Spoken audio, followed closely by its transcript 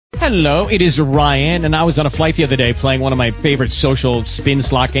Hello, it is Ryan, and I was on a flight the other day playing one of my favorite social spin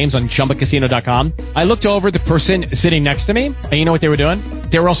slot games on ChumbaCasino.com. I looked over at the person sitting next to me, and you know what they were doing?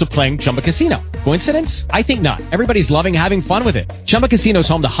 They were also playing Chumba Casino. Coincidence? I think not. Everybody's loving having fun with it. Chumba Casino is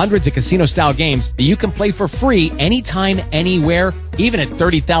home to hundreds of casino-style games that you can play for free anytime, anywhere, even at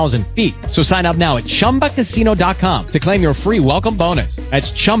 30,000 feet. So sign up now at ChumbaCasino.com to claim your free welcome bonus.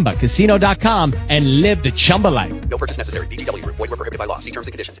 That's ChumbaCasino.com and live the Chumba life. No purchase necessary. VGW. Void where prohibited by law. See terms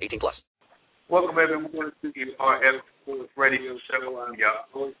and conditions. 18+. Welcome everyone to the RF-Sports-Radio Show. I'm your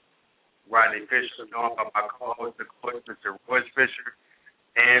host, Rodney Fisher, joined by my co-host, of course, Mr. Royce Fisher.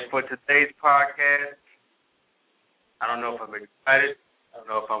 And for today's podcast, I don't know if I'm excited. I don't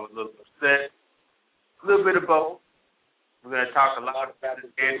know if I'm a little upset. A little bit of both. We're going to talk a lot about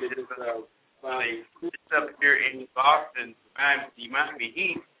this game that just up here in Boston. The Miami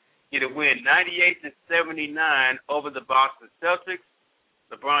Heat get a win 98-79 over the Boston Celtics.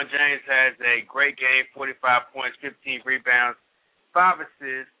 LeBron James has a great game, 45 points, 15 rebounds, 5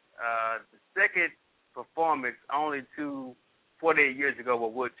 assists. The second performance only to 48 years ago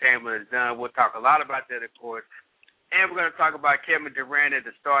what Wilt Chamberlain has done. We'll talk a lot about that, of course. And we're going to talk about Kevin Durant at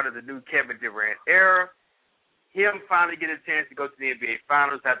the start of the new Kevin Durant era. Him finally getting a chance to go to the NBA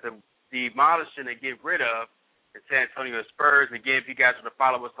Finals after demolishing and getting rid of the San Antonio Spurs. Again, if you guys want to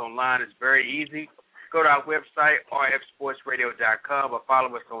follow us online, it's very easy. Go to our website, RF-Sports-Radio.com, or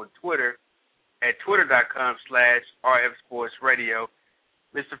follow us on Twitter at twitter.com/RF-Sports-Radio.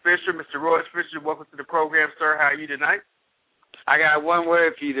 Mr. Fisher, Mr. Royce Fisher, welcome to the program, sir. How are you tonight? I got one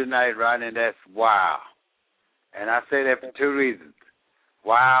word for you tonight, Rodney, and that's wow. And I say that for 2 reasons.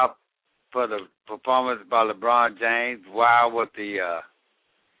 Wow for the performance by LeBron James. Wow what the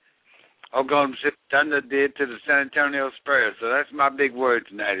Oklahoma City Thunder did to the San Antonio Spurs. So that's my big word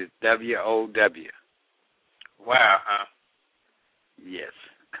tonight is W-O-W. Wow, huh? Yes.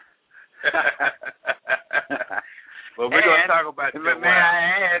 Well, we're going to talk about that. May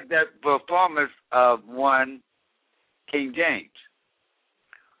I add that performance of one King James.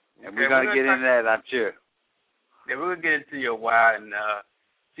 And we're going to get into that, I'm sure. Yeah, we're going to get into your why and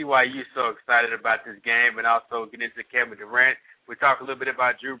see why you're so excited about this game and also get into Kevin Durant. We talk a little bit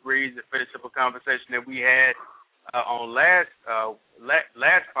about Drew Brees and finish up a conversation that we had on last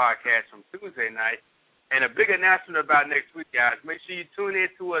podcast from Tuesday night. And a big announcement about next week, guys. Make sure you tune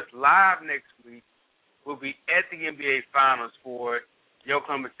in to us live next week. We'll be at the NBA Finals for the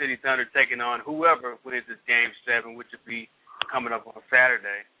Oklahoma City Thunder taking on whoever wins this Game 7, which will be coming up on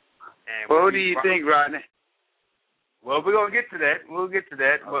Saturday. And well, who do you think, Rodney? Well, we're going to get to that. We'll get to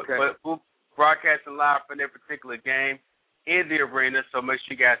that. Okay. But we'll broadcast live for that particular game in the arena, so make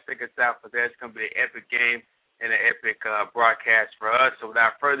sure you guys check us out for that. It's going to be an epic game and an epic broadcast for us. So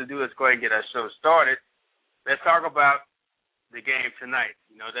without further ado, let's go ahead and get our show started. Let's talk about the game tonight.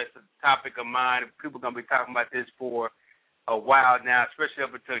 You know, that's a topic of mine. People are going to be talking about this for a while now, especially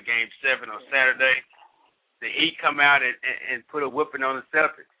up until Game 7 on Saturday. The Heat come out and put a whipping on the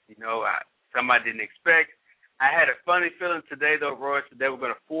Celtics. You know, something I didn't expect. I had a funny feeling today, though, Royce, that they were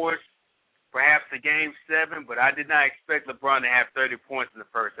going to force perhaps a Game 7, but I did not expect LeBron to have 30 points in the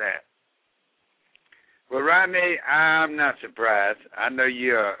first half. Well, Rodney, I'm not surprised. I know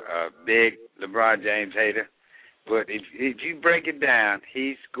you're a big LeBron James hater, but if you break it down,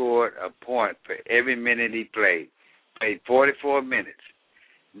 he scored a point for every minute he played. Played 44 minutes,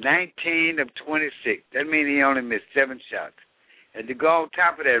 19 of 26. That means he only missed 7 shots. And to go on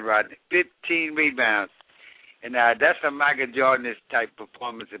top of that, Rodney, 15 rebounds. And that's a Michael Jordan-ish type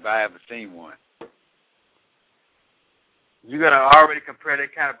performance if I ever seen one. You're going to already compare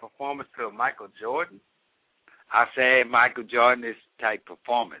that kind of performance to a Michael Jordan? I say Michael Jordan-ish type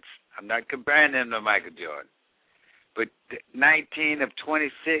performance. I'm not comparing him to Michael Jordan. But 19 of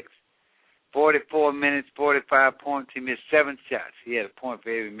 26, 44 minutes, 45 points. He missed 7 shots. He had a point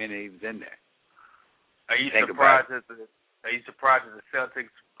for every minute he was in there. Are you surprised that the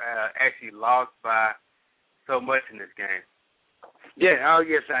Celtics actually lost by so much in this game? Yeah, oh,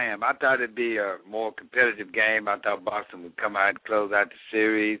 yes, I am. I thought it'd be a more competitive game. I thought Boston would come out and close out the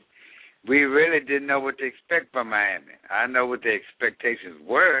series. We really didn't know what to expect from Miami. I know what the expectations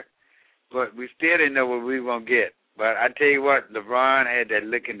were, but we still didn't know what we were going to get. But I tell you what, LeBron had that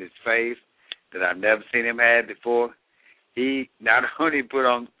look in his face that I've never seen him have before. He not only put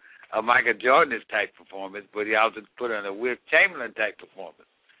on a Michael Jordan type performance, but he also put on a Wilt Chamberlain type performance.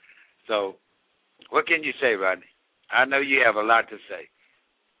 So what can you say, Rodney? I know you have a lot to say.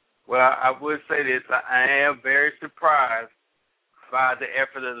 Well, I would say this. I am very surprised by the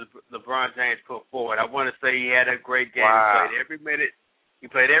effort that LeBron James put forward. I want to say he had a great game. Wow. He played every minute. He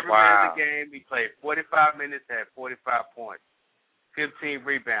played every minute of the game. He played 45 minutes, had 45 points. 15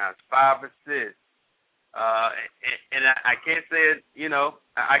 rebounds, 5 assists. And I can't say it,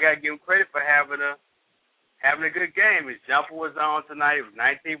 I got to give him credit for having a good game. His jumper was on tonight. It was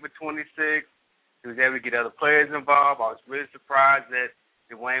 19 for 26. He was able to get other players involved. I was really surprised that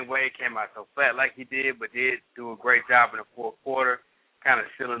Dwayne Wade came out so flat like he did, but did do a great job in the fourth quarter, kind of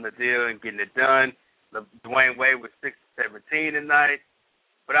sealing the deal and getting it done. Dwayne Wade was 6 for 17 tonight.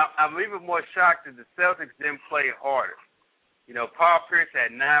 But I'm even more shocked that the Celtics didn't play harder. Paul Pierce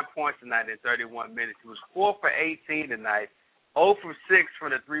had 9 points tonight in 31 minutes. He was 4 for 18 tonight, 0 for 6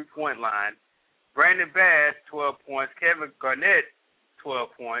 from the three-point line. Brandon Bass, 12 points. Kevin Garnett, 12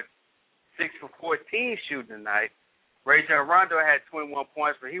 points, 6 for 14 shooting tonight. Rajon Rondo had 21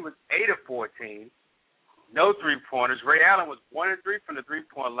 points, but he was 8 of 14. No three-pointers. Ray Allen was 1 of 3 from the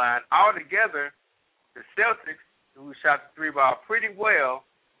three-point line. Altogether, the Celtics, who shot the three ball pretty well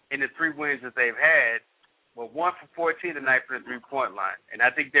in the 3 wins that they've had, were 1 for 14 tonight from the three-point line. And I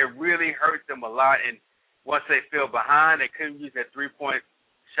think that really hurt them a lot. And once they fell behind, they couldn't use that three-point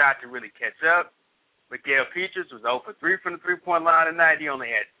shot to really catch up. Miguel Pietrus was 0 for 3 from the three-point line tonight. He only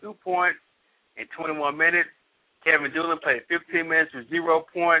had 2 points in 21 minutes. Kevin Durant played 15 minutes with 0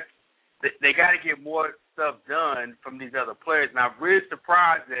 points. They got to get more stuff done from these other players. And I'm really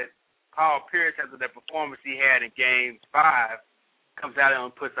surprised that Paul Pierce, after that performance he had in Game 5, comes out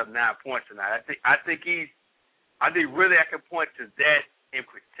and puts up 9 points tonight. I think really I can point to that in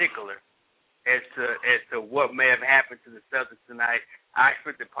particular as to what may have happened to the Celtics tonight. I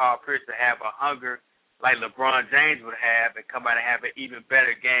expected Paul Pierce to have a hunger like LeBron James would have and come out and have an even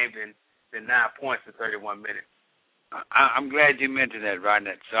better game than 9 points in 31 minutes. I'm glad you mentioned that,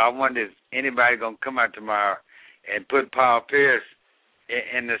 Rodney. So I wonder if anybody going to come out tomorrow and put Paul Pierce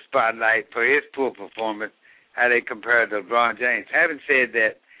in the spotlight for his poor performance, how they compare to LeBron James. Having said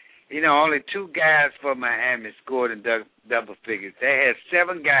that, only 2 guys for Miami scored in double figures. They had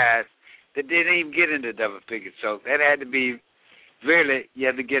 7 guys that didn't even get into double figures. So that had to be really, you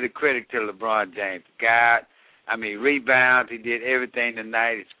have to give a credit to LeBron James. Rebounds, he did everything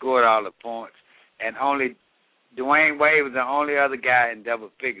tonight. He scored all the points. And only Dwayne Wade was the only other guy in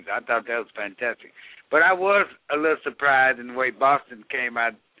double figures. I thought that was fantastic. But I was a little surprised in the way Boston came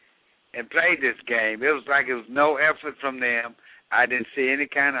out and played this game. It was like it was no effort from them. I didn't see any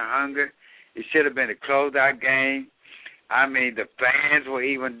kind of hunger. It should have been a closeout game. The fans were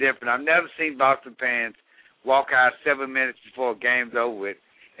even different. I've never seen Boston fans walk out 7 minutes before the game's over with.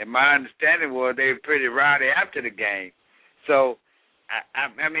 And my understanding was they were pretty rowdy after the game. So,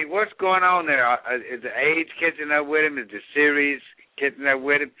 what's going on there? Is the age catching up with him? Is the series catching up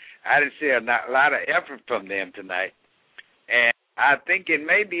with him? I didn't see a lot of effort from them tonight. And I think it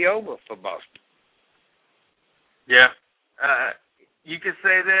may be over for Boston. Yeah. You can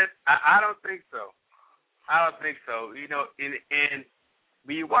say that. I don't think so. And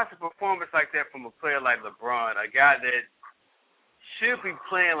when you watch a performance like that from a player like LeBron, a guy that should be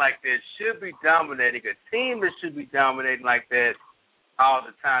playing like this, should be dominating, a team that should be dominating like that all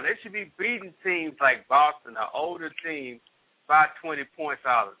the time. They should be beating teams like Boston, an older team, by 20 points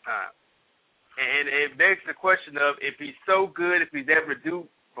all the time. And it begs the question of, if he's so good, if he's able to do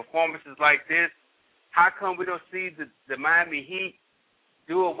performances like this, how come we don't see the Miami Heat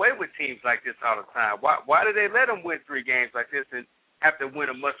do away with teams like this all the time? Why do they let them win 3 games like this and have to win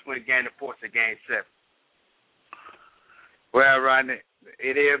a must-win game to force a Game 7? Well, Rodney,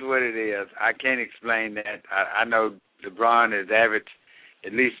 it is what it is. I can't explain that. I know LeBron has averaged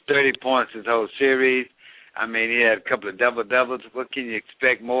at least 30 points this whole series. He had a couple of double-doubles. What can you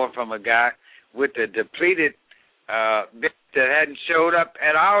expect more from a guy with a depleted bench that hadn't showed up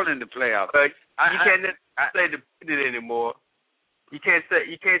at all in the playoffs? You can't say depleted anymore. You can't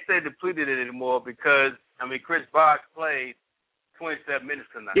say depleted anymore because Chris Bosh played 27 minutes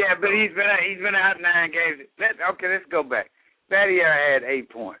tonight. Yeah, but he's been out 9 games. Let's go back. Battier had 8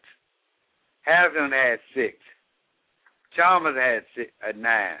 points. Harrison had 6. Chalmers had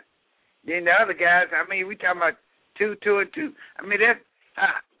 9. Then the other guys, we talking about 2, 2, and 2.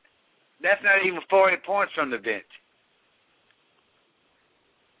 That's not even 40 points from the bench.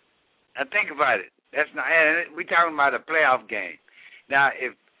 Now think about it. That's not. We talking about a playoff game. Now,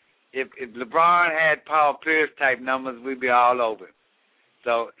 if LeBron had Paul Pierce type numbers, we'd be all over.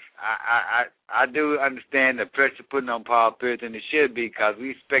 So I do understand the pressure putting on Paul Pierce, and it should be because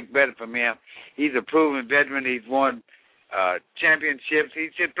we expect better from him. He's a proven veteran. He's won championships. He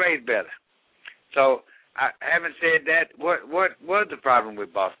should play better. So, having said that, what was the problem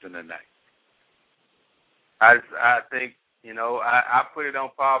with Boston tonight? I think, I put it on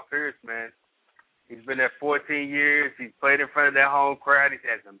Paul Pierce, man. He's been there 14 years. He's played in front of that home crowd. He's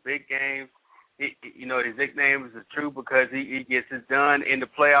had some big games. his nickname is true because he gets it done in the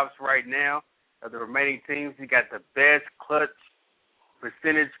playoffs right now. Of the remaining teams, he got the best clutch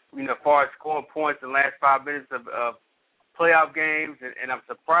percentage, as far as scoring points in the last 5 minutes of playoff games, and I'm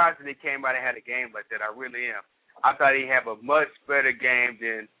surprised that he came out and had a game like that. I really am. I thought he'd have a much better game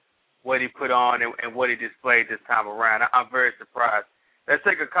than what he put on and what he displayed this time around. I'm very surprised. Let's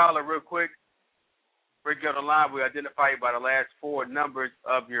take a caller real quick. Bring you on the line. We identify you by the last 4 numbers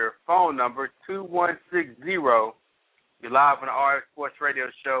of your phone number, 2160. You're live on the RF Sports Radio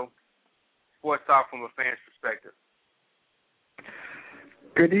Show. Sports talk from a fan's perspective.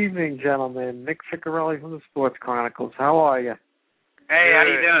 Good evening, gentlemen. Nick Ciccarelli from the Sports Chronicles. How are you? Hey, Good. how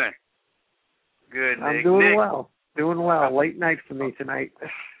you doing? Good, Nick. I'm doing Nick. well. Doing well. Late night for me tonight.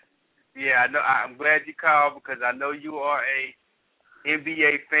 Yeah, I know. I'm glad you called because I know you are a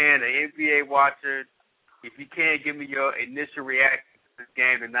NBA fan, an NBA watcher. If you can, give me your initial reaction to this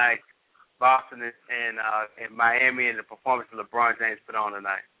game tonight, Boston and Miami, and the performance that LeBron James put on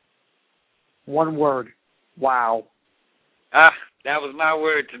tonight. One word. Wow. That was my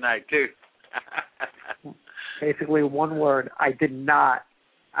word tonight, too. Basically, one word. I did not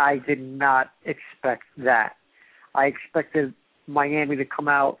expect that. I expected Miami to come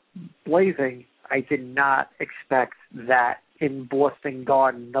out blazing. I did not expect that in Boston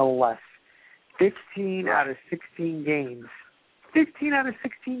Garden, no less. 15 out of 16 games. 15 out of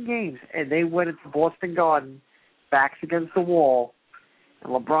 16 games. And they went into Boston Garden, backs against the wall,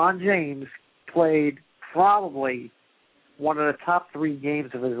 and LeBron James played probably one of the top 3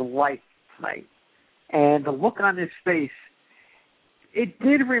 games of his life tonight. And the look on his face, it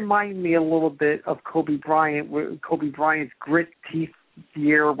did remind me a little bit of Kobe Bryant's grit teeth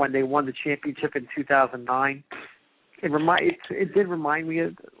year when they won the championship in 2009. It did remind me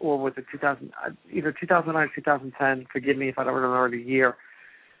of, or was it either 2009 or 2010? Forgive me if I don't remember the year.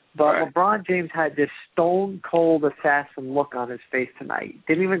 But right. LeBron James had this stone-cold assassin look on his face tonight.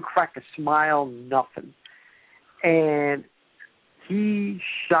 Didn't even crack a smile, nothing. And he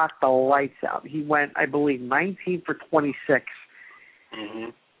shot the lights out. He went, I believe, 19 for 26. Mm-hmm.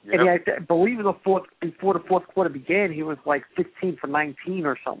 Yep. And I believe before the fourth quarter began, he was like 15 for 19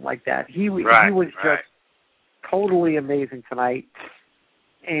 or something like that. He was just totally amazing tonight.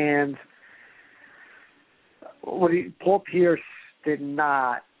 And Paul Pierce did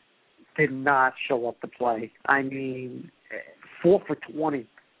not show up to play. I mean, 4 for 20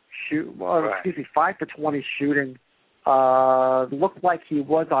 5 for 20 shooting. Looked like he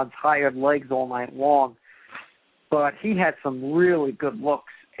was on tired legs all night long, but he had some really good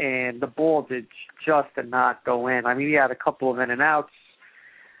looks, and the ball did not go in. I mean, he had a couple of in and outs.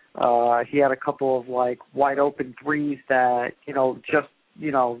 He had a couple of wide open threes that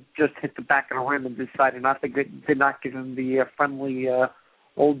just hit the back of the rim and decided did not give him the friendly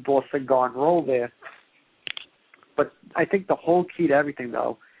old Boston Garden roll there. But I think the whole key to everything,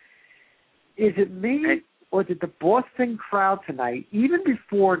 though, is it me or did the Boston crowd tonight, even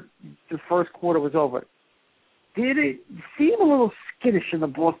before the first quarter was over, did it seem a little skittish in the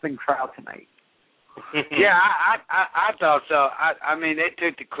Boston crowd tonight? Yeah, I thought so. I mean, they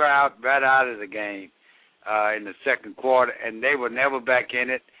took the crowd right out of the game in the second quarter, and they were never back in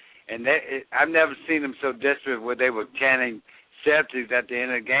it. And I've never seen them so desperate where they were chanting Celtics at the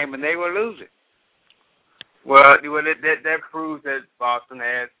end of the game, and they were losing. Well, that proves that Boston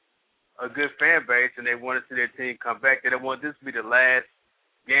has a good fan base, and they want to see their team come back. They don't want this to be the last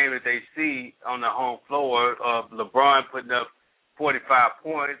game that they see on the home floor of LeBron putting up 45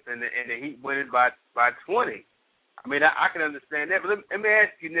 points and the Heat winning by 20. I mean, I can understand that. But let me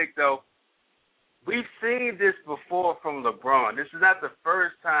ask you, Nick, though. We've seen this before from LeBron. This is not the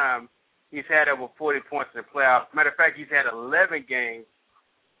first time he's had over 40 points in the playoffs. Matter of fact, he's had 11 games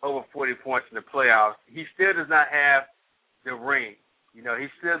over 40 points in the playoffs. He still does not have the ring. You know, he's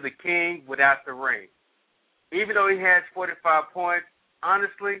still the king without the ring. Even though he has 45 points,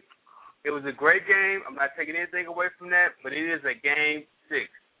 honestly, it was a great game. I'm not taking anything away from that, but it is a game 6.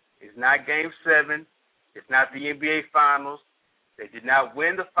 It's not game 7. It's not the NBA Finals. They did not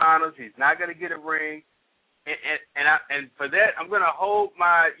win the Finals. He's not going to get a ring. And for that, I'm going to hold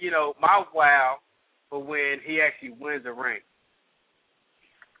my wow for when he actually wins a ring.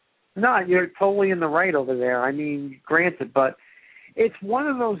 No, you're totally in the right over there. I mean, granted, but it's one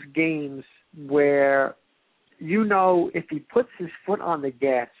of those games where, if he puts his foot on the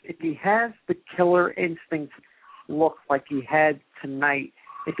gas, if he has the killer instinct look like he had tonight,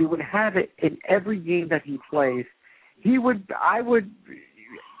 if he would have it in every game that he plays, I would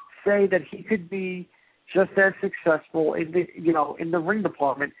say that he could be just as successful in the ring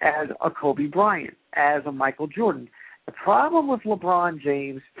department as a Kobe Bryant, as a Michael Jordan. The problem with LeBron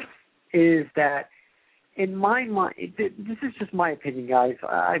James is that, in my mind, this is just my opinion, guys.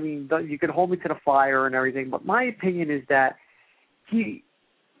 I mean, you can hold me to the fire and everything, but my opinion is that he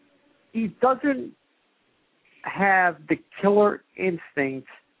doesn't have the killer instinct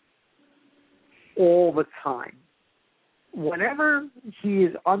all the time. Whenever he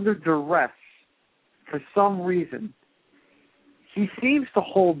is under duress, for some reason, he seems to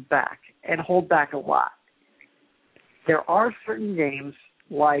hold back a lot. There are certain games,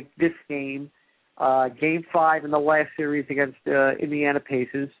 like this game, Game 5 in the last series against Indiana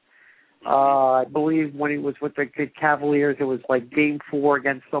Pacers. I believe when he was with the Cavaliers, it was like Game 4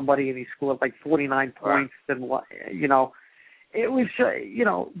 against somebody, and he scored like 49 points. And it was,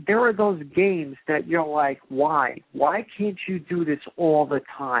 there are those games that you're like, why? Why can't you do this all the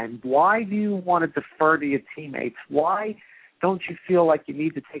time? Why do you want to defer to your teammates? Why don't you feel like you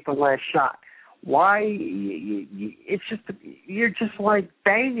need to take the last shot? Why? It's just, you're just like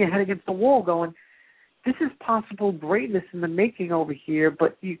banging your head against the wall going, this is possible greatness in the making over here,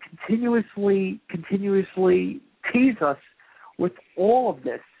 but you continuously tease us with all of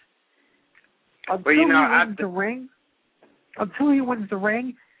this. Until he wins the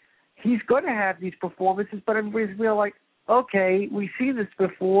ring, he's going to have these performances, but everybody's real like, okay, we've seen this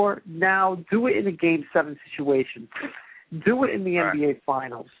before. Now do it in a Game 7 situation. Do it in the NBA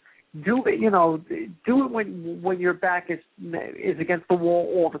Finals. Do it, do it when your back is against the wall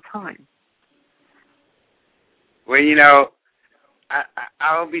all the time. Well, I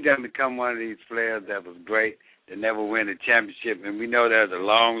hope he doesn't become one of these players that was great that never win a championship, and we know there's a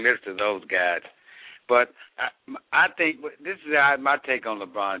long list of those guys. But I think this is my take on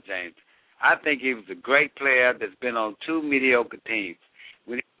LeBron James. I think he was a great player that's been on two mediocre teams.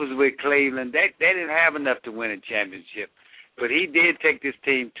 When he was with Cleveland, they didn't have enough to win a championship, but he did take this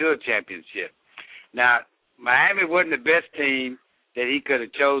team to a championship. Now, Miami wasn't the best team that he could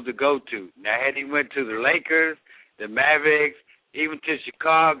have chose to go to. Now, had he went to the Lakers, the Mavericks, even to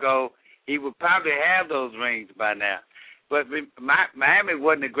Chicago, he would probably have those rings by now. But Miami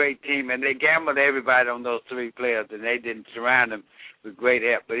wasn't a great team, and they gambled everybody on those three players, and they didn't surround him with great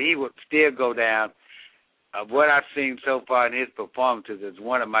help. But he would still go down, of what I've seen so far in his performances, as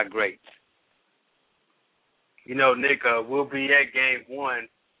one of my greats. Nick, we'll be at Game 1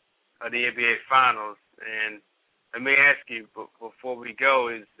 of the NBA Finals, and let me ask you, before we go,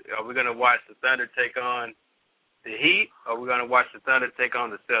 are we going to watch the Thunder take on the Heat, or are we going to watch the Thunder take on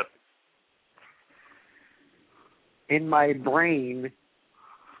the Celtics? In my brain,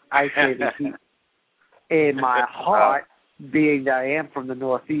 I say the Heat. In my heart, being that I am from the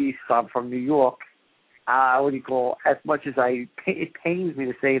Northeast, I'm from New York, as much as it pains me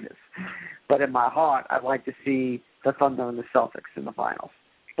to say this, but in my heart, I'd like to see the Thunder and the Celtics in the finals.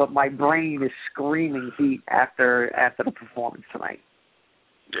 But my brain is screaming Heat after the performance tonight.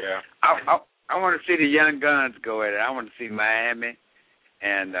 Yeah. I want to see the young guns go at it. I want to see Miami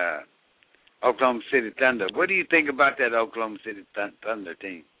and Oklahoma City Thunder. What do you think about that Oklahoma City Thunder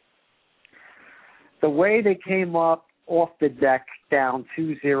team? The way they came up off the deck down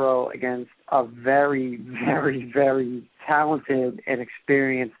 2-0 against a very, very, very talented and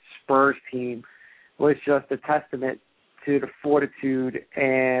experienced Spurs team was just a testament to the fortitude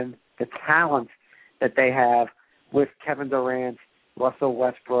and the talent that they have with Kevin Durant, Russell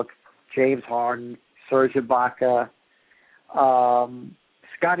Westbrook, James Harden, Serge Ibaka.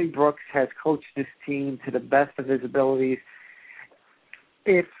 Scotty Brooks has coached this team to the best of his abilities.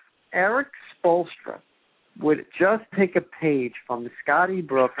 If Eric Spoelstra would just take a page from Scotty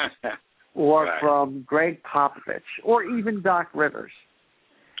Brooks or from Greg Popovich or even Doc Rivers,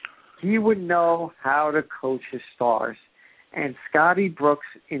 he would know how to coach his stars. And Scotty Brooks,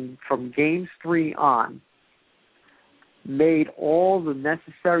 from Games 3 on, made all the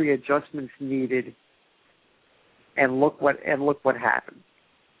necessary adjustments needed, and look what happened.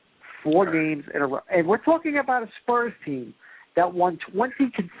 4 games in a row. And we're talking about a Spurs team that won 20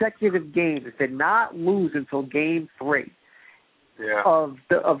 consecutive games, did not lose until Game 3 of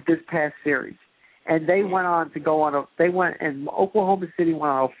this past series. And they went on to go on and Oklahoma City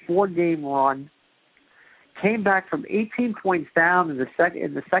went on a 4-game run, came back from 18 points down in the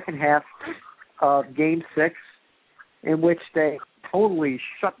second half of Game 6, in which they totally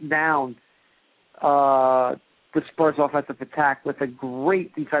shut down the Spurs offensive attack with a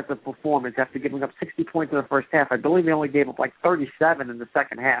great defensive performance after giving up 60 points in the first half. I believe they only gave up like 37 in the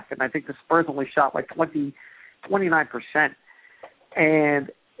second half, and I think the Spurs only shot like 29%.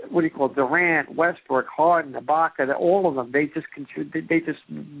 And Durant, Westbrook, Harden, Ibaka, all of them, it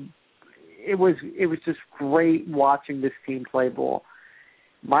was just great watching this team play ball.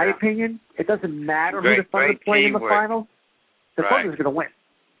 My opinion, it doesn't matter who the Thunder play in the finals. The Thunder's going to win.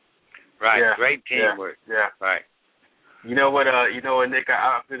 Right. Yeah. Great teamwork. Yeah. Right. You know what, Nick,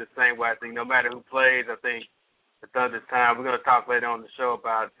 I feel the same way. I think no matter who plays, I think the Thunder's time. We're going to talk later on the show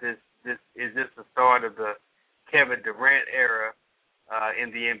about this. This is just the start of the Kevin Durant era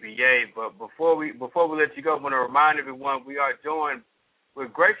in the NBA. But before we let you go, I want to remind everyone we're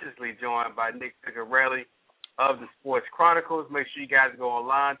graciously joined by Nick Picarelli of the Sports Chronicles. Make sure you guys go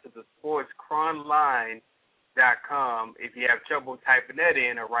online to the sportschronline.com. If you have trouble typing that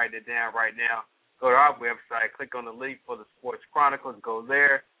in or writing it down right now, go to our website, click on the link for the Sports Chronicles, go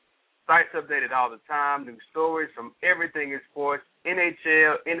there. Site's updated all the time, new stories from everything in sports,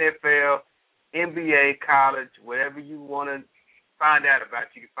 NHL, NFL, NBA, college, whatever you want to find out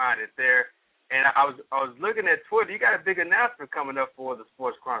about, you can find it there. And I was looking at Twitter. You got a big announcement coming up for the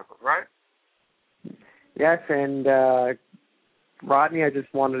Sports Chronicles, right? Yes, and Rodney, I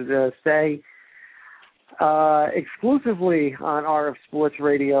just wanted to say, exclusively on RF Sports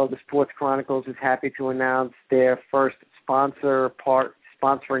Radio, the Sports Chronicles is happy to announce their first sponsoring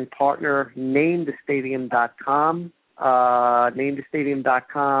partner, NameTheStadium.com.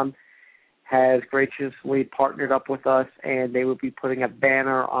 NameTheStadium.com has graciously partnered up with us, and they will be putting a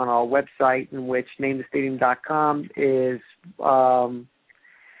banner on our website in which NameTheStadium.com is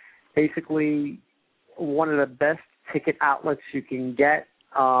basically one of the best ticket outlets you can get.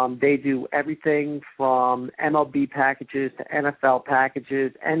 They do everything from MLB packages to NFL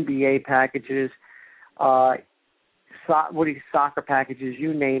packages, NBA packages, soccer packages,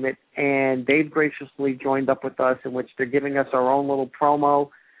 you name it. And they've graciously joined up with us in which they're giving us our own little promo.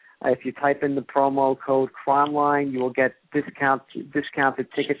 If you type in the promo code CHRONLINE, you will get discounted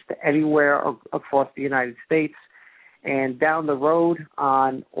tickets to anywhere across the United States. And down the road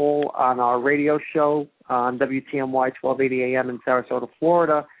on our radio show on WTMY 1280 AM in Sarasota,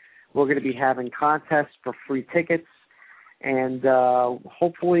 Florida, we're going to be having contests for free tickets. And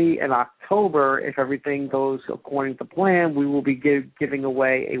hopefully in October, if everything goes according to plan, we will be giving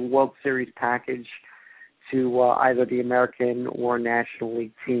away a World Series package to either the American or National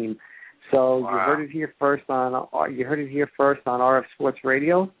League team. So wow. You heard it here first on RF Sports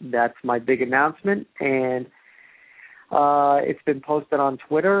Radio. That's my big announcement, and it's been posted on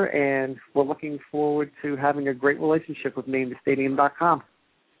Twitter, and we're looking forward to having a great relationship with NameTheStadium.com.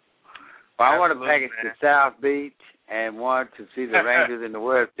 Well, I want to package to South Beach and want to see the Rangers in the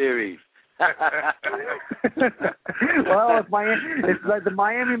World Series. Well, if the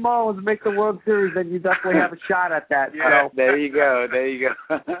Miami Marlins make the World Series, then you definitely have a shot at that. Yeah, so. There you go.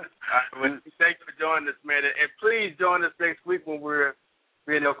 Well, thanks for joining us, man. And please join us next week when we're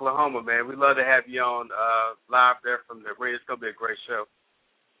in Oklahoma, man. We'd love to have you on live there from the radio. It's going to be a great show.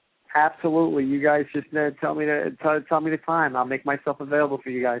 Absolutely. You guys just tell me the time. I'll make myself available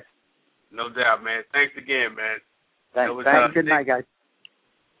for you guys. No doubt, man. Thanks again, man. Thanks. Good night, guys.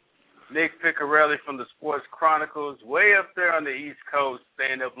 Nick Picarelli from the Sports Chronicles, way up there on the East Coast,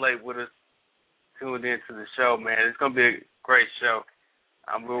 staying up late with us, tuned into the show, man. It's going to be a great show.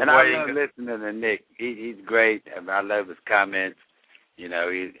 I love listening to Nick. He's great. I love his comments. You know,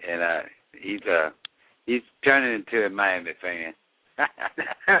 he's turning into a Miami fan.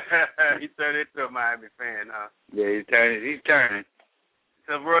 He's turning into a Miami fan, huh? Yeah, he's turning.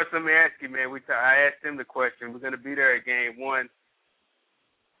 So, Royce, let me ask you, man. I asked him the question. We're going to be there at Game 1.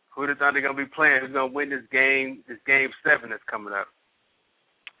 Who the Thunder going to be playing? Who's going to win this game 7 that's coming up?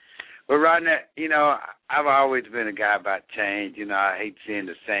 Well, Rodney, you know, I've always been a guy about change. You know, I hate seeing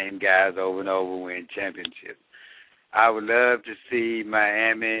the same guys over and over win championships. I would love to see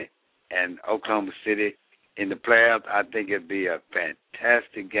Miami and Oklahoma City in the playoffs. I think it'd be a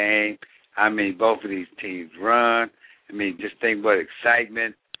fantastic game. I mean, both of these teams run. I mean, just think what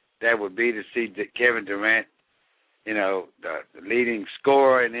excitement that would be to see Kevin Durant, you know, the leading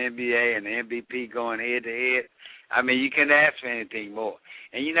scorer in the NBA and the MVP going head-to-head. I mean, you can't ask for anything more.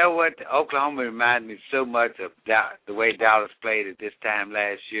 And you know what? Oklahoma reminds me so much of the way Dallas played at this time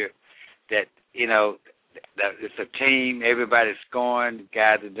last year that, you know, that it's a team, everybody's scoring,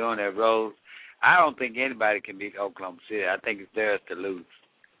 guys are doing their roles. I don't think anybody can beat Oklahoma City. I think it's theirs to lose.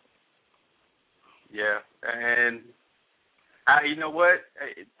 Yeah, and you know what?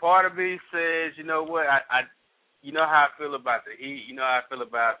 Part of me says, you know what? You know how I feel about the Heat. You know how I feel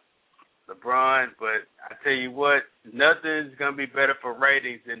about LeBron. But I tell you what, nothing's gonna be better for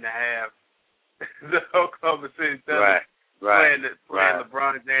ratings than to have the Oklahoma City Thunder playing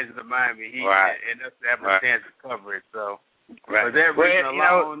LeBron James of the Miami Heat, and us having a chance to cover it. So for that reason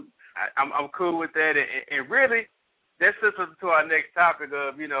alone, I'm cool with that. And really, that sets us to our next topic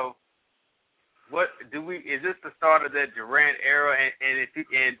of, you know, is this the start of that Durant era? And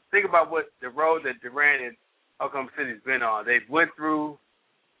think about what the road that Durant and Oklahoma City's been on. They've went through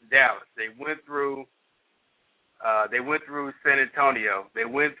Dallas. They went through San Antonio. They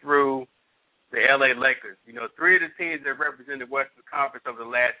went through the LA Lakers. You know, 3 of the teams that represented the Western Conference over the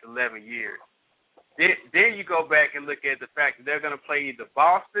last 11 years. Then you go back and look at the fact that they're going to play either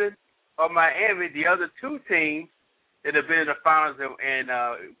Boston or Miami, the other 2 teams that have been in the finals and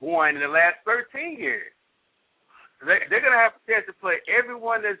won in the last 13 years. So they're going to have a chance to play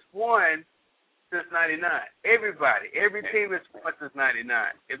everyone that's won since '99. Everybody, every team that's won since '99.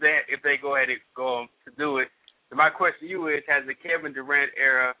 If they go ahead and go to do it. So my question to you is: has the Kevin Durant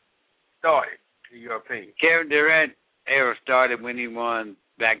era started, in your opinion? Kevin Durant era started when he won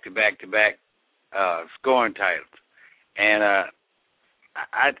back-to-back scoring titles. And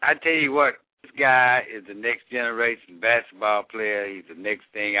I tell you what, this guy is the next generation basketball player. He's the next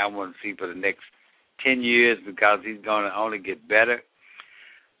thing I want to see for the next 10 years because he's going to only get better.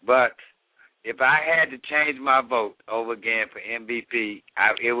 But if I had to change my vote over again for MVP,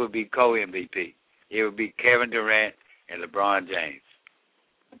 it would be co-MVP. It would be Kevin Durant and LeBron James.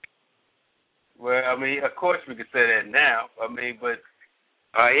 Well, I mean, of course we could say that now. I mean, but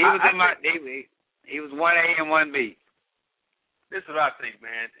he was 1A and 1B. This is what I think,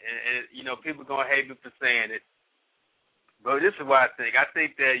 man. And you know, people are going to hate me for saying it. But this is what I think. I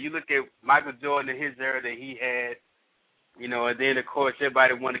think that you look at Michael Jordan in his era that he had, you know, and then, of course,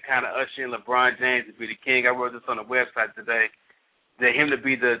 everybody wanted to kind of usher in LeBron James to be the king. I wrote this on the website today, that him to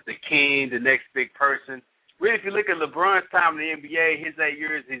be the king, the next big person. Really, if you look at LeBron's time in the NBA, his 8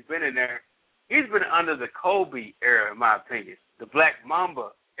 years he's been in there, he's been under the Kobe era, in my opinion, the Black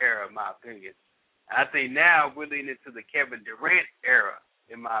Mamba era, in my opinion. I think now we're leading into the Kevin Durant era,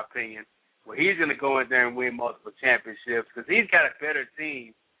 in my opinion, where he's going to go in there and win multiple championships because he's got a better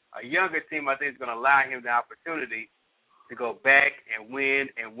team, a younger team. I think is going to allow him the opportunity to go back and win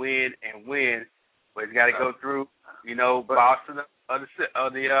and win and win. But he's got to go through, you know, Boston of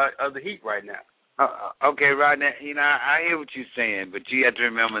the Heat right now. Okay, right now, you know, I hear what you're saying, but you have to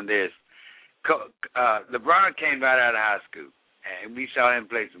remember this. LeBron came right out of high school. And we saw him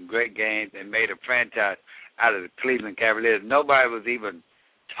play some great games and made a franchise out of the Cleveland Cavaliers. Nobody was even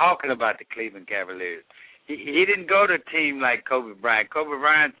talking about the Cleveland Cavaliers. He didn't go to a team like Kobe Bryant. Kobe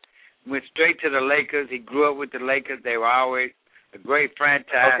Bryant went straight to the Lakers. He grew up with the Lakers. They were always a great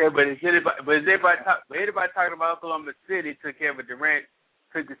franchise. Okay, but is anybody talking about Oklahoma City took Kevin Durant,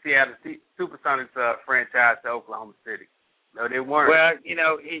 took the Seattle Supersonics franchise to Oklahoma City? No, they weren't. Well, you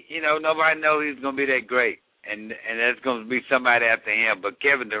know, nobody knows he's going to be that great. And that's going to be somebody after him. But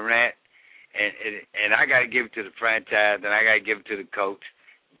Kevin Durant, and I got to give it to the franchise, and I got to give it to the coach.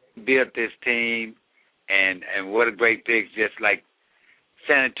 Built this team, and what a great pick, just like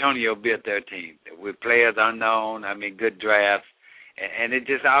San Antonio built their team with players unknown. I mean, good drafts, and it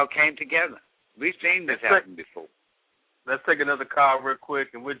just all came together. We've seen this happen before. Let's take another call real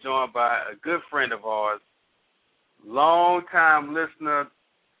quick, and we're joined by a good friend of ours, long-time listener.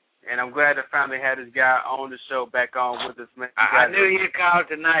 And I'm glad to finally have this guy on the show back on with us, man. I knew he would call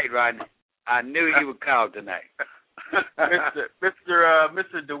tonight, Rodney. I knew he would call tonight.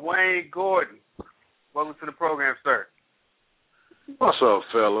 Mr. Dwayne Gordon. Welcome to the program, sir. What's up,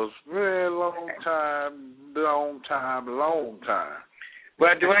 fellas? Man, long time.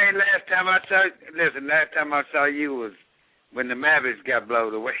 Well, Dwayne, last time I saw you was when the Mavericks got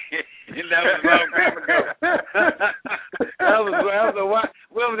blown away. That was a long time ago. that was a while.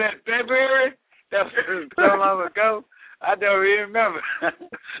 When was that, February? That was so long ago. I don't even remember.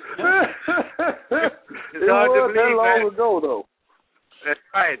 It's hard to believe, that long ago, though. That's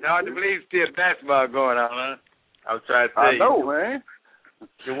right. It's hard to believe still basketball going on, huh? I was trying to tell you. I know, man.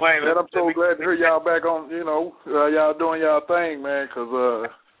 Dwayne, man, I'm so glad to hear y'all back on, you know, y'all doing y'all thing, man, because,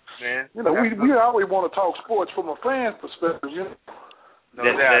 man, you know, we always want to talk sports from a fan perspective, you know.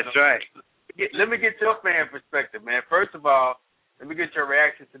 That's right. Let me get your fan perspective, man. First of all, let me get your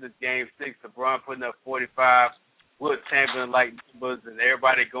reaction to this Game 6. LeBron putting up 45, Wilt Chamberlain-like numbers, and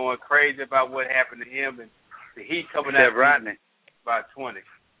everybody going crazy about what happened to him, and the Heat coming out by 20.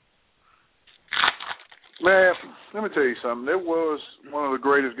 Man, let me tell you something. It was one of the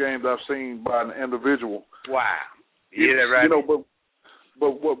greatest games I've seen by an individual. Wow. Yeah, that's right. You know,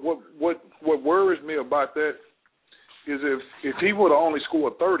 but what worries me about that is if he would have only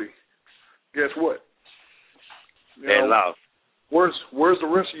scored 30, guess what? They lost. Where's the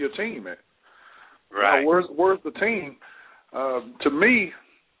rest of your team at? Right. You know, where's the team? To me,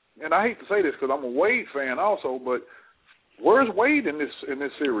 and I hate to say this because I'm a Wade fan also, but where's Wade in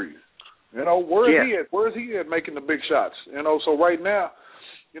this series? You know, where's he at making the big shots? You know, so right now,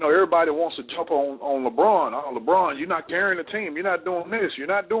 you know, everybody wants to jump on LeBron. Oh, LeBron, you're not carrying the team. You're not doing this. You're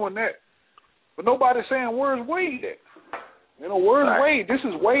not doing that. But nobody's saying, where's Wade at? You know, where's Wade? This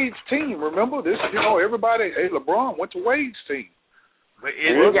is Wade's team. Remember this? You know, everybody. Hey, LeBron went to Wade's tein. But he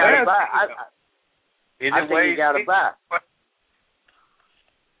got it back. I think he got it back.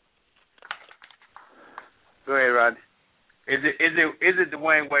 Go ahead, Rodney. Is it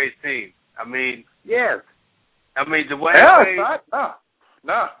Dwayne Wade's team? I mean, yes. I mean, Dwayne Wade.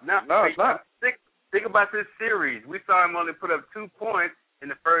 No, it's not. Think about this series. We saw him only put up 2 points in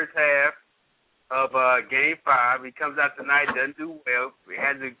the first half of Game 5. He comes out tonight, doesn't do well. He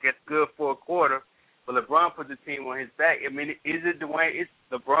has to get good for a quarter. But LeBron put the team on his back. I mean, is it Dwayne? It's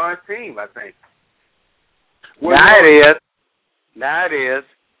LeBron's team, I think. Well, now it is.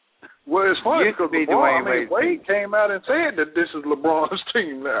 Well, it's funny because Wade came out and said that this is LeBron's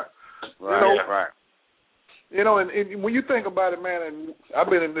team now. Right. You know, and when you think about it, man, and I've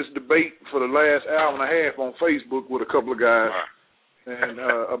been in this debate for the last hour and a half on Facebook with a couple of guys and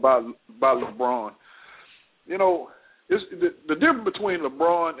about LeBron. You know, it's the difference between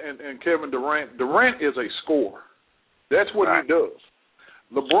LeBron and Kevin Durant. Durant is a scorer. That's what he does.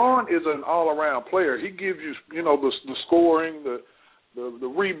 LeBron is an all-around player. He gives you, you know, the scoring, the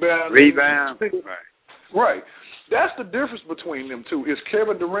rebound. Right. That's the difference between them two. Is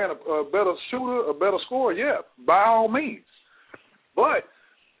Kevin Durant a better shooter, a better scorer? Yeah, by all means. But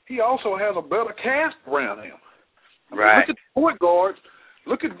he also has a better cast around him. Right. Look at the point guards.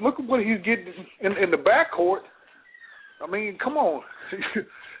 Look at what he's getting in the backcourt. I mean, come on.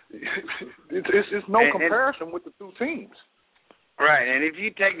 it's no comparison with the two teams. Right, and if you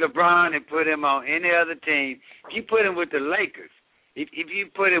take LeBron and put him on any other team, if you put him with the Lakers, if you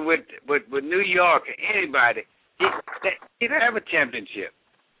put him with New York or anybody, he'd have a championship.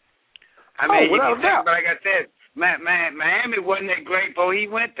 I mean, like I said, Miami wasn't that great before he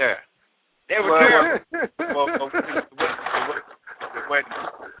went there. They were terrible.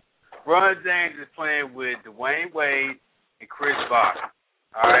 LeBron James is playing with Dwayne Wade and Chris Bosh.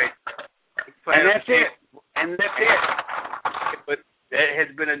 All right? And that's it. But that has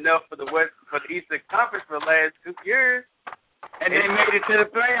been enough for the Eastern Conference for the last 2 years. And they made it to the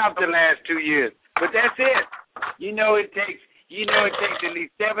playoffs the last 2 years. But that's it. You know it takes at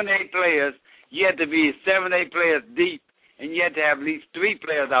least 7, 8 players. You have to be 7, 8 players deep, and you have to have at least 3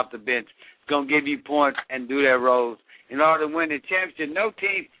 players off the bench that's going to give you points and do their roles in order to win the championship. No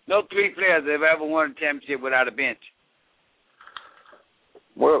 3 players have ever won a championship without a bench.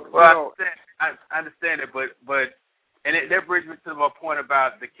 Well, I understand it, but that brings me to my point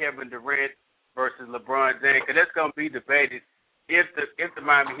about the Kevin Durant versus LeBron James, because that's going to be debated if the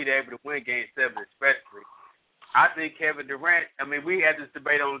Miami Heat are able to win Game 7 especially. I think Kevin Durant, I mean, we had this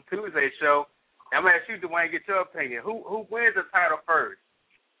debate on Tuesday's show. I'm going to ask you, Dwayne, get your opinion. Who wins the title first,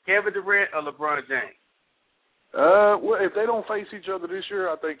 Kevin Durant or LeBron James? Well, if they don't face each other this year,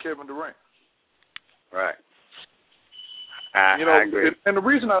 I think Kevin Durant. Right. I agree. And the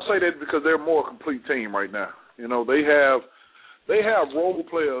reason I say that is because they're a more complete team right now. You know, they have role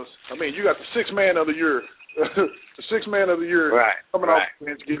players. I mean, you got the 6th man of the year, coming off the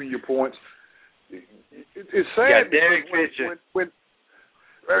bench, giving you points. It's sad. Derek Fisher.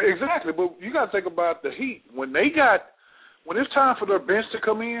 Exactly, but you got to think about the Heat. When it's time for their bench to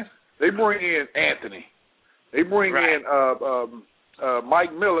come in, they bring in Anthony. They bring in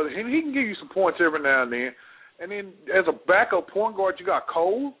Mike Miller, and he can give you some points every now and then. And then as a backup point guard, you got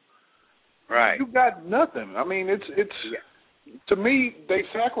Cole. Right. You got nothing. I mean, it's to me, they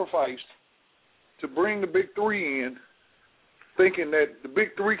sacrificed to bring the big three in, thinking that the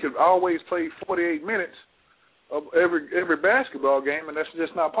big three could always play 48 minutes of every basketball game, and that's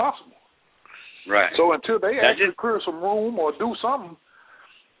just not possible. Right. So until they actually clear some room or do something,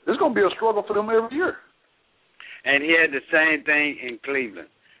 it's going to be a struggle for them every year. And he had the same thing in Cleveland.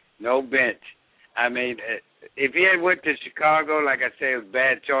 No bench. I mean, if he had went to Chicago, like I said, it was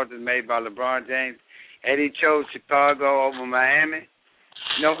bad choices made by LeBron James. Had he chose Chicago over Miami,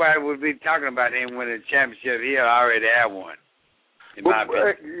 nobody would be talking about him winning a championship. He already had one, in my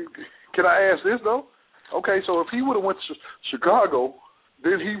opinion. Can I ask this, though? Okay, so if he would have went to Chicago,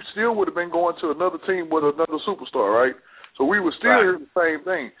 then he still would have been going to another team with another superstar, right? So we would still hear the same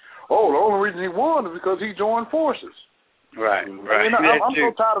thing. Oh, the only reason he won is because he joined forces. Right. I mean, I'm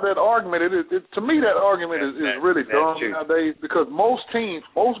so tired of that argument. To me, that argument is really dumb nowadays because most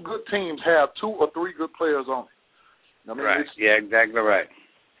good teams have 2 or 3 good players on it. I mean, exactly right.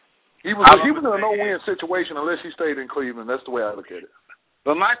 He was in a no-win situation unless he stayed in Cleveland. That's the way I look at it.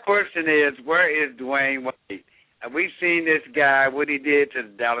 But my question is, where is Dwayne Wade? We've seen this guy, what he did to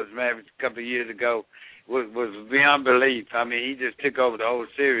the Dallas Mavericks a couple of years ago was beyond belief. I mean, he just took over the whole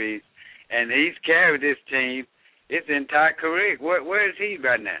series, and he's carried this team its entire career. Where is he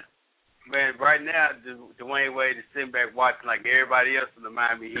right now? Man, right now, Dwayne Wade is sitting back watching like everybody else in the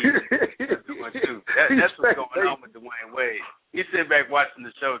Miami Heat is doing too. That's what's going on with Dwayne Wade. He's sitting back watching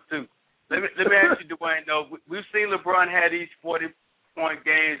the show too. Let me ask you, Dwayne. Though we've seen LeBron had these 40-point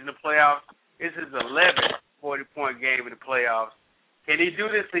games in the playoffs. This is 11th 40-point game in the playoffs. Can he do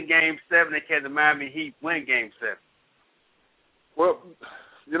this in Game 7? And can the Miami Heat win Game 7? Well,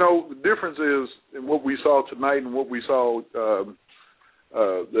 the difference is in what we saw tonight and what we saw the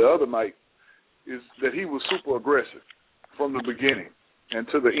other night is that he was super aggressive from the beginning and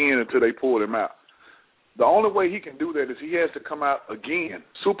to the end until they pulled him out. The only way he can do that is he has to come out again,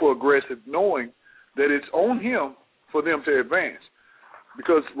 super aggressive, knowing that it's on him for them to advance.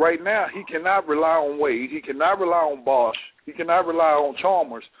 Because right now he cannot rely on Wade. He cannot rely on Bosh. He cannot rely on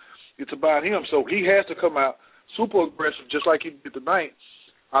Chalmers. It's about him. So he has to come out super aggressive just like he did tonight.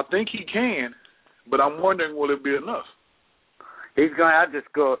 I think he can, but I'm wondering will it be enough? He's going to have to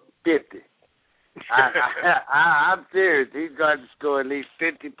score 50. I'm serious. He's going to score at least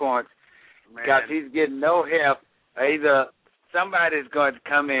 50 points because he's getting no help. Either somebody's going to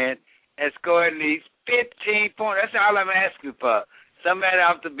come in and score at least 15 points. That's all I'm asking for. Somebody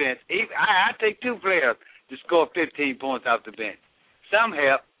off the bench. I take two players to score 15 points off the bench. Some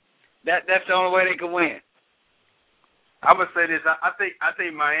help. That's the only way they can win. I'm going to say this. I think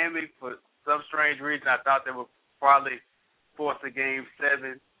Miami, for some strange reason, I thought they would probably force a Game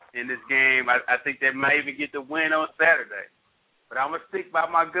 7 in this game. I think they may even get the win on Saturday. But I'm going to stick by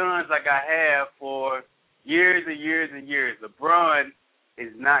my guns like I have for years and years and years. LeBron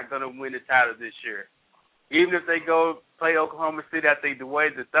is not going to win the title this year. Even if they go play Oklahoma City, I think the way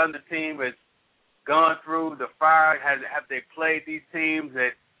the Thunder team has gone through the fire, have they played these teams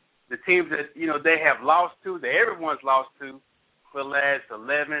that the teams that, they have lost to, that everyone's lost to for the last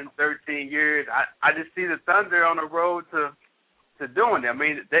 11, 13 years. I just see the Thunder on the road to doing it. I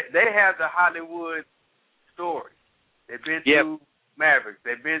mean, they have the Hollywood story. They've been through Mavericks.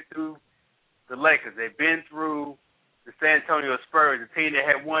 They've been through the Lakers. They've been through the San Antonio Spurs, a team that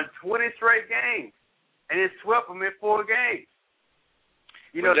had won 20 straight games, and it swept them in 4 games.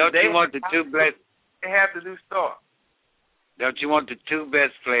 Don't you want the two best? They have to do start. Don't you want the two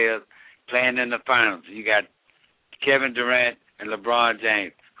best players playing in the finals? You got Kevin Durant and LeBron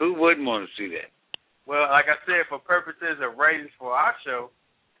James. Who wouldn't want to see that? Well, like I said, for purposes of ratings for our show,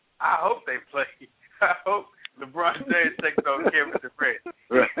 I hope they play. I hope LeBron James takes on Kevin Durant.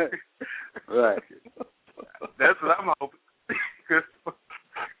 Right. That's what I'm hoping.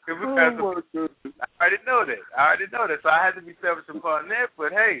 I already know that. So I had to be selfish upon that.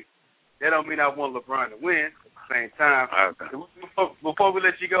 But, hey, that don't mean I want LeBron to win at the same time. Okay. Before we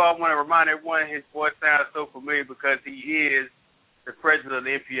let you go, I want to remind everyone his voice sounds so familiar because he is the president of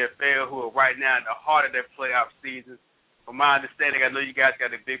the NPFL, who are right now in the heart of their playoff season. From my understanding, I know you guys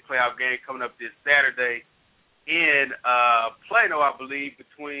got a big playoff game coming up this Saturday in Plano, I believe,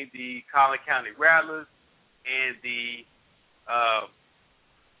 between the Collin County Rattlers and the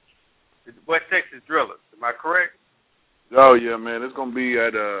West Texas Drillers. Am I correct? Oh, yeah, man. It's going to be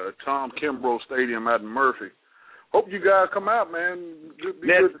at Tom Kimbrough Stadium out in Murphy. Hope you guys come out, man. Be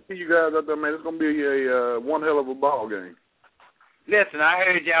good to see you guys out there, man. It's going to be a one hell of a ball game. Listen, I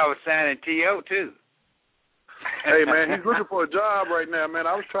heard y'all was signing T.O., too. Hey, man, he's looking for a job right now, man.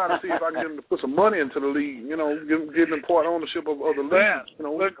 I was trying to see if I can get him to put some money into the league, get him part ownership of other leagues.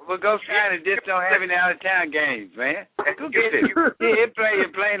 We'll go sign it. Just don't have any out-of-town games, man. Go get it. He'll play in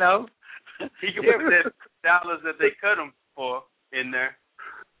Plano. He can put that dollars that they cut him for in there.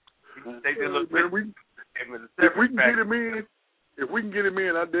 They can look if we can get him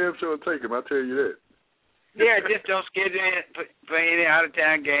in, I damn sure will take him. I tell you that. Yeah, just don't schedule in for any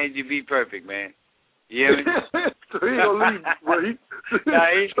out-of-town games. You'll be perfect, man. You hear me? So he ain't gonna leave. Well, he's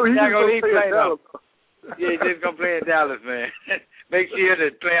not gonna leave Plano. Yeah, he's just gonna play in Dallas, man. Make sure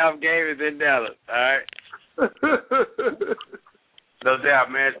the playoff game is in Dallas. All right. No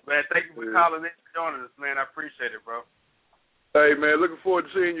doubt, man. Thank you for calling in and joining us, man. I appreciate it, bro. Hey, man, looking forward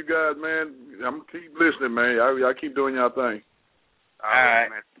to seeing you guys, man. I'm gonna keep listening, man. I keep doing y'all thing. All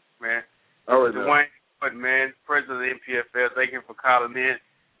right, man. All right, Dwayne, man, president of the NPFL. Thank you for calling in.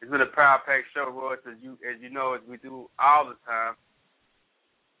 It's been a Power Pack show, Royce, as you know, as we do all the time.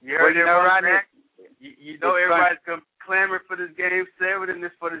 You heard everybody's going to clamor for this Game 7 and this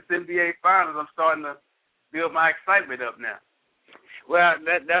for this NBA Finals. I'm starting to build my excitement up now. Well,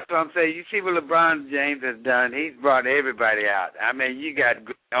 that's what I'm saying. You see what LeBron James has done. He's brought everybody out. I mean, you got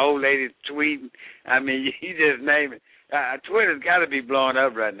old ladies tweeting. I mean, you just name it. Twitter's got to be blowing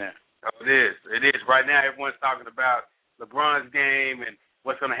up right now. Oh, it is. It is. Right now, everyone's talking about LeBron's game and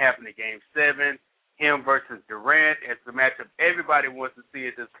what's going to happen in Game 7, him versus Durant. It's the matchup everybody wants to see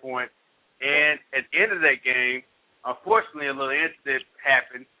at this point. And at the end of that game, unfortunately, a little incident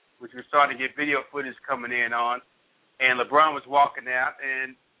happened, which we're starting to get video footage coming in on. And LeBron was walking out,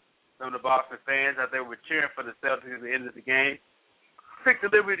 and some of the Boston fans out there were cheering for the Celtics at the end of the game. Took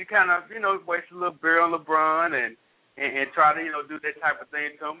the liberty to kind of, waste a little beer on LeBron and try to, do that type of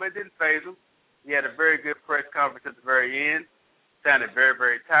thing to him. But it didn't faze him. He had a very good press conference at the very end. Sounded very,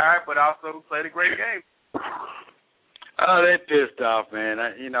 very tired, but also played a great game. Oh, they pissed off, man.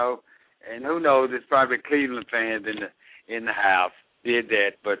 And who knows? It's probably Cleveland fans in the house did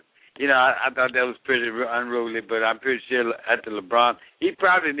that. But I thought that was pretty unruly. But I'm pretty sure after LeBron, he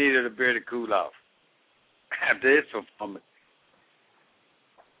probably needed a beer to cool off after his performance.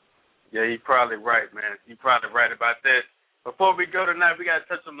 Yeah, you're probably right, man. You're probably right about that. Before we go tonight, we got to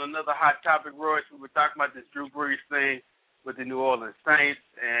touch on another hot topic, Royce. We were talking about this Drew Brees thing with the New Orleans Saints,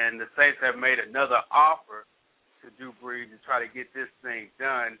 and the Saints have made another offer to Drew Brees to try to get this thing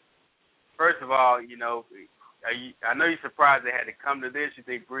done. First of all, I know you're surprised they had to come to this. You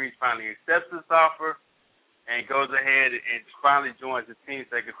think Brees finally accepts this offer and goes ahead and finally joins the team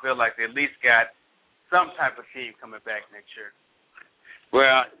so they can feel like they at least got some type of team coming back next year?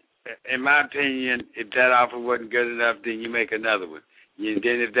 Well, in my opinion, if that offer wasn't good enough, then you make another one. Then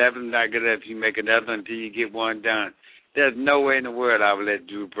if that was not good enough, you make another one until you get one done. There's no way in the world I would let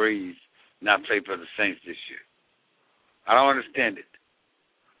Drew Brees not play for the Saints this year. I don't understand it.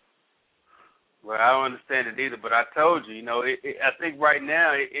 Well, I don't understand it either, but I told you, I think right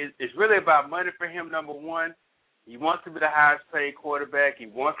now it's really about money for him, number one. He wants to be the highest paid quarterback. He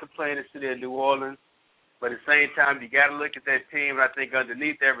wants to play in the city of New Orleans. But at the same time, you got to look at that team, and I think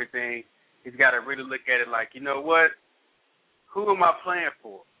underneath everything, he's got to really look at it like, you know what? Who am I playing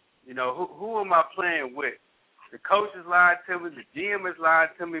for? Who am I playing with? The coach is lying to me. The GM is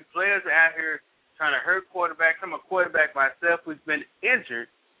lying to me. Players are out here trying to hurt quarterbacks. I'm a quarterback myself who's been injured,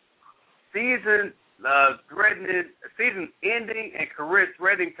 season-ending and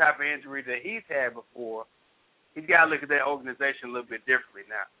career-threatening type of injury that he's had before. He's got to look at that organization a little bit differently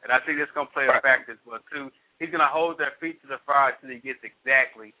now. And I think that's going to play a factor as well, too. He's going to hold their feet to the fire until he gets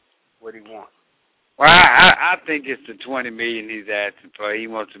exactly what he wants. Well, I think it's the $20 million he's asking for. He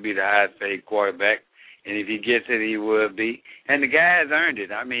wants to be the highest paid quarterback. And if he gets it, he will be. And the guy has earned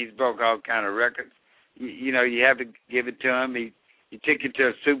it. I mean, he's broke all kind of records. You have to give it to him. He took it to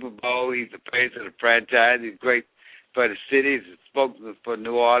a Super Bowl. He's the face of the franchise. He's great for the city. He's a spokesman for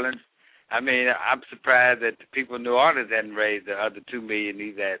New Orleans. I mean, I'm surprised that the people in New Orleans hadn't raised the other $2 million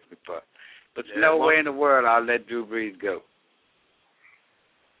he's asking for. But there's no way in the world I'll let Drew Brees go.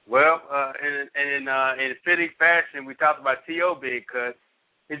 Well, in fitting fashion, we talked about T.O. being cut.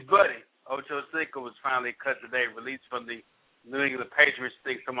 His buddy, Ocho Cinco, was finally cut today, released from the New England Patriots.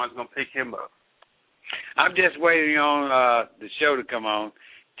 Think someone's going to pick him up. I'm just waiting on the show to come on,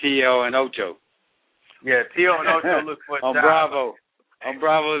 T.O. and Ocho. Yeah, T.O. and Ocho look for a on job. Bravo. On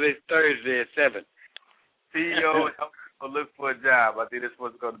Bravo this Thursday at 7. T.O. and Ocho look for a job. I think that's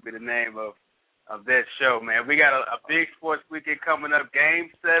what's going to be the name of that show, man. We got a big sports weekend coming up,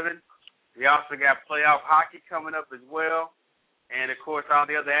 Game 7. We also got playoff hockey coming up as well. And, of course, all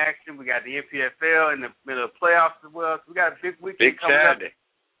the other action. We got the NPFL in the middle of the playoffs as well. So we got a big weekend coming Saturday. up.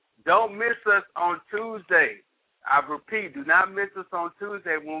 Don't miss us on Tuesday. I repeat, do not miss us on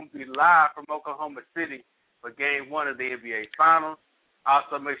Tuesday when we'll be live from Oklahoma City for Game 1 of the NBA Finals.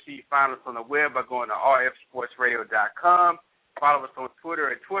 Also, make sure you find us on the web by going to RF-Sports-Radio.com. Follow us on Twitter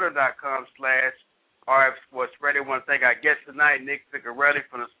at twitter.com/RF-Sports-Radio. I want to thank our guest tonight, Nick Ficarelli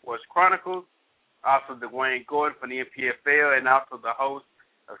from the Sports Chronicles, also Dwayne Gordon from the NPFL, and also the host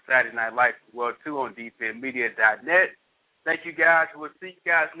of Saturday Night Lights as well, too, on dpnmedia.net. Thank you, guys. We'll see you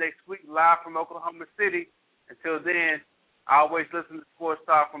guys next week live from Oklahoma City. Until then, always listen to Sports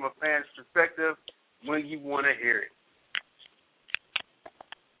Talk from a fan's perspective when you want to hear it.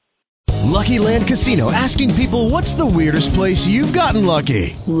 Lucky Land Casino, asking people, what's the weirdest place you've gotten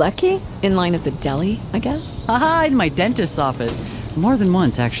lucky? Lucky? In line at the deli, I guess? Aha, in my dentist's office. More than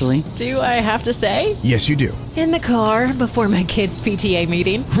once, actually. Do I have to say? Yes, you do. In the car before my kids' PTA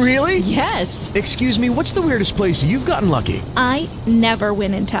meeting. Really? Yes. Excuse me, what's the weirdest place you've gotten lucky? I never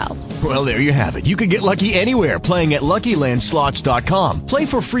win and tell. Well, there you have it. You can get lucky anywhere, playing at LuckyLandSlots.com. Play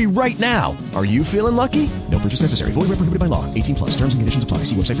for free right now. Are you feeling lucky? No purchase necessary. Void where prohibited by law. 18+. Terms and conditions apply.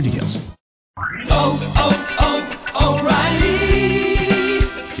 See website for details. O'Reilly.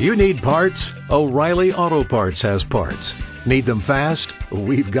 You need parts? O'Reilly Auto Parts has parts. Need them fast?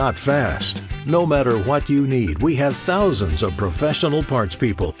 We've got fast. No matter what you need, we have thousands of professional parts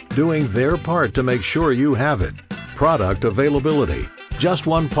people doing their part to make sure you have it. Product availability. Just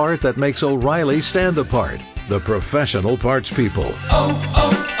one part that makes O'Reilly stand apart. The professional parts people.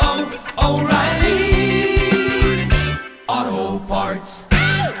 O'Reilly Auto Parts.